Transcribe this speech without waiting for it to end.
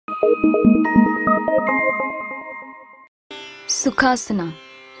Sukha Asana.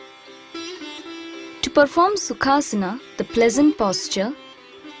 To perform Sukha Asana, the pleasant posture,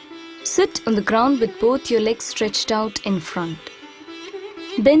 sit on the ground with both your legs stretched out in front.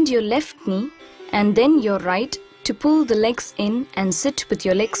 Bend your left knee and then your right to pull the legs in and sit with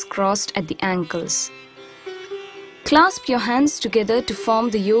your legs crossed at the ankles. Clasp your hands together to form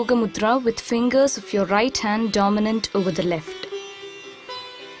the Yoga Mudra with fingers of your right hand dominant over the left.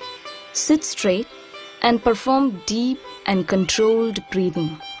 Sit straight and perform deep and controlled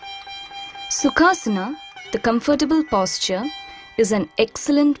breathing. Sukha Asana, the comfortable posture, is an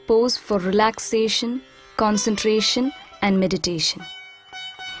excellent pose for relaxation, concentration, and meditation.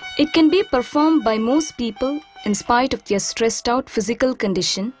 It can be performed by most people in spite of their stressed out physical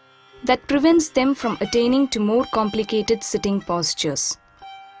condition that prevents them from attaining to more complicated sitting postures.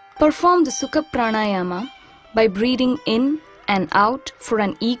 Perform the Sukha Pranayama by breathing in and out for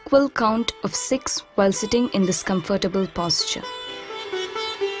an equal count of 6 while sitting in this comfortable posture.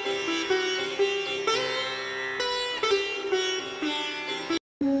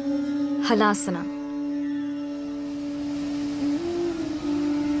 Hala Asana.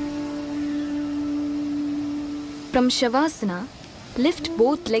 From Shavasana, lift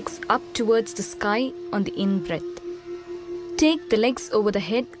both legs up towards the sky on the in-breath. Take the legs over the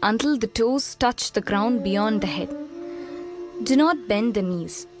head until the toes touch the ground beyond the head. Do not bend the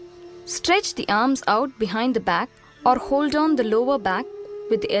knees. Stretch the arms out behind the back or hold on the lower back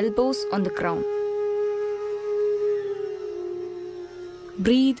with the elbows on the ground.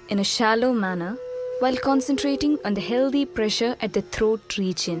 Breathe in a shallow manner while concentrating on the healthy pressure at the throat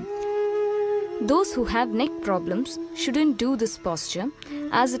region. Those who have neck problems shouldn't do this posture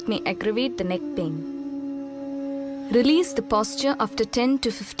as it may aggravate the neck pain. Release the posture after 10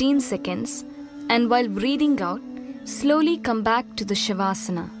 to 15 seconds and while breathing out, slowly come back to the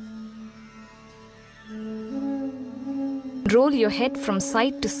Shavasana. Roll your head from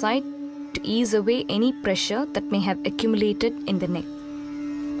side to side to ease away any pressure that may have accumulated in the neck.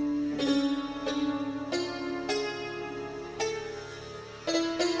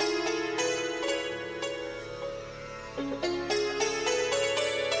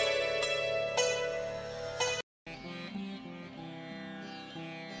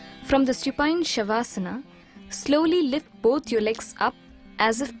 From the supine Shavasana, slowly lift both your legs up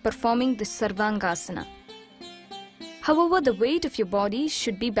as if performing the Sarvangasana. However, the weight of your body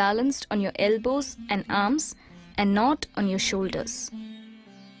should be balanced on your elbows and arms and not on your shoulders.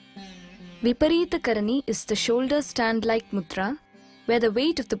 Viparita Karani is the shoulder stand-like mudra where the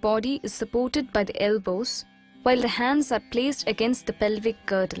weight of the body is supported by the elbows while the hands are placed against the pelvic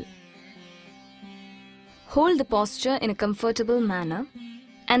girdle. Hold the posture in a comfortable manner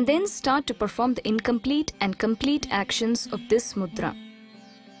and then start to perform the incomplete and complete actions of this mudra.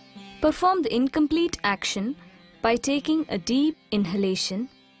 Perform the incomplete action by taking a deep inhalation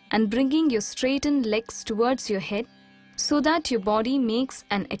and bringing your straightened legs towards your head so that your body makes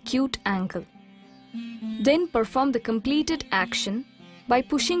an acute angle. Then perform the completed action by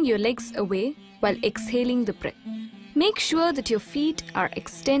pushing your legs away while exhaling the breath. Make sure that your feet are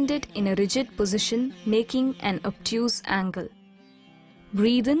extended in a rigid position, making an obtuse angle.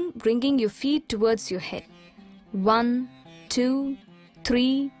 Breathe in, bringing your feet towards your head. 1, 2,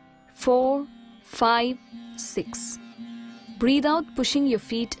 3, 4, 5, 6. Breathe out, pushing your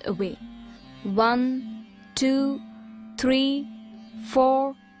feet away. 1, 2, 3,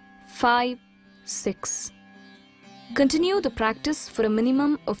 4, 5, 6. Continue the practice for a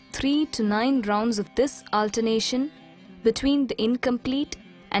minimum of 3 to 9 rounds of this alternation between the incomplete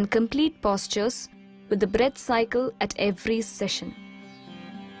and complete postures with the breath cycle at every session.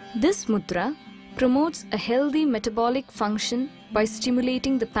 This mudra promotes a healthy metabolic function by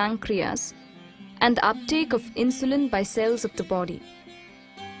stimulating the pancreas and the uptake of insulin by cells of the body.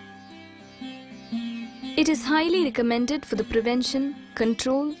 It is highly recommended for the prevention,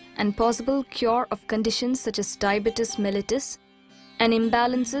 control, and possible cure of conditions such as diabetes mellitus and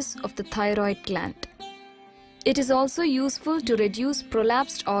imbalances of the thyroid gland. It is also useful to reduce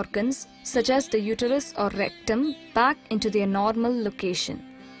prolapsed organs such as the uterus or rectum back into their normal location.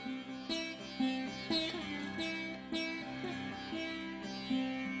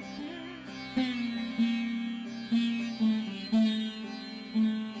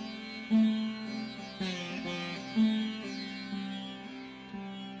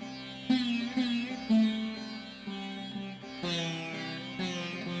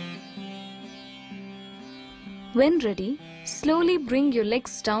 When ready, slowly bring your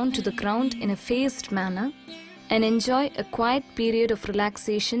legs down to the ground in a phased manner and enjoy a quiet period of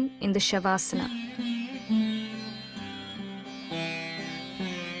relaxation in the Shavasana.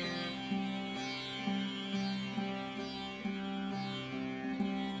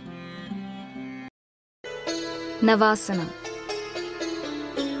 Nava Asana.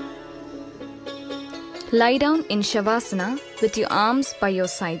 Lie down in Shavasana with your arms by your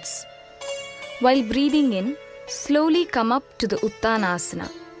sides. While breathing in, slowly come up to the Uttana Asana.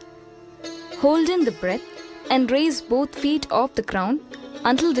 Hold in the breath and raise both feet off the ground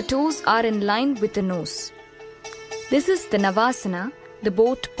until the toes are in line with the nose. This is the Navasana, the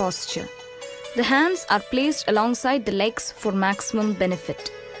boat posture. The hands are placed alongside the legs for maximum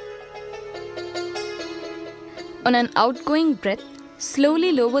benefit. On an outgoing breath,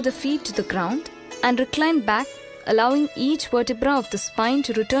 slowly lower the feet to the ground and recline back, allowing each vertebra of the spine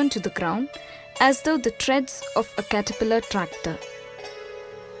to return to the ground as though the treads of a caterpillar tractor.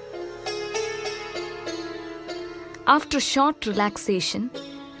 After a short relaxation,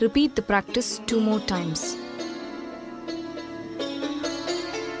 repeat the practice 2 more times.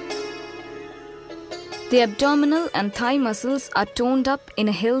 The abdominal and thigh muscles are toned up in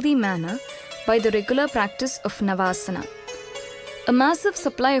a healthy manner by the regular practice of Navasana. A massive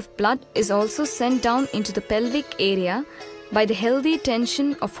supply of blood is also sent down into the pelvic area by the healthy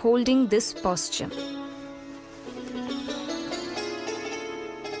tension of holding this posture.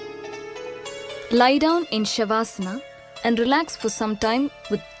 Lie down in Shavasana and relax for some time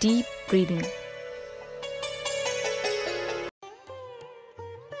with deep breathing.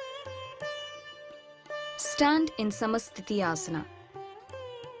 Stand in Samasthiti Asana.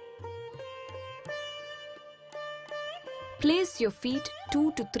 Place your feet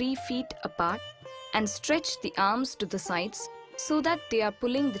 2 to 3 feet apart and stretch the arms to the sides so that they are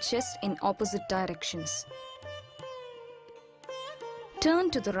pulling the chest in opposite directions. Turn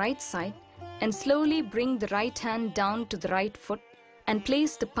to the right side and slowly bring the right hand down to the right foot and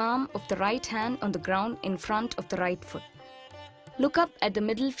place the palm of the right hand on the ground in front of the right foot. Look up at the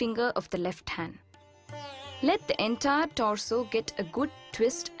middle finger of the left hand. Let the entire torso get a good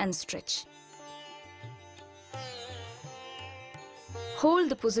twist and stretch. Hold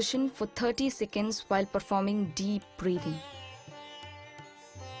the position for 30 seconds while performing deep breathing.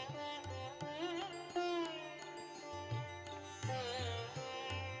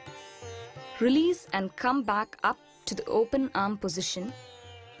 Release and come back up to the open arm position.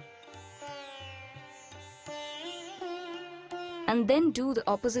 And then do the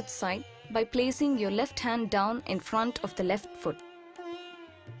opposite side by placing your left hand down in front of the left foot.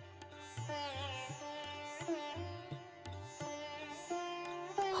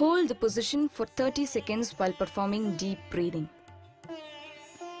 Hold the position for 30 seconds while performing deep breathing.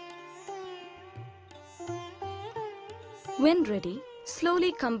 When ready,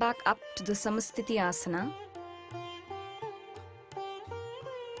 slowly come back up to the Samasthiti Asana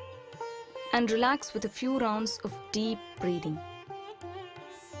and relax with a few rounds of deep breathing.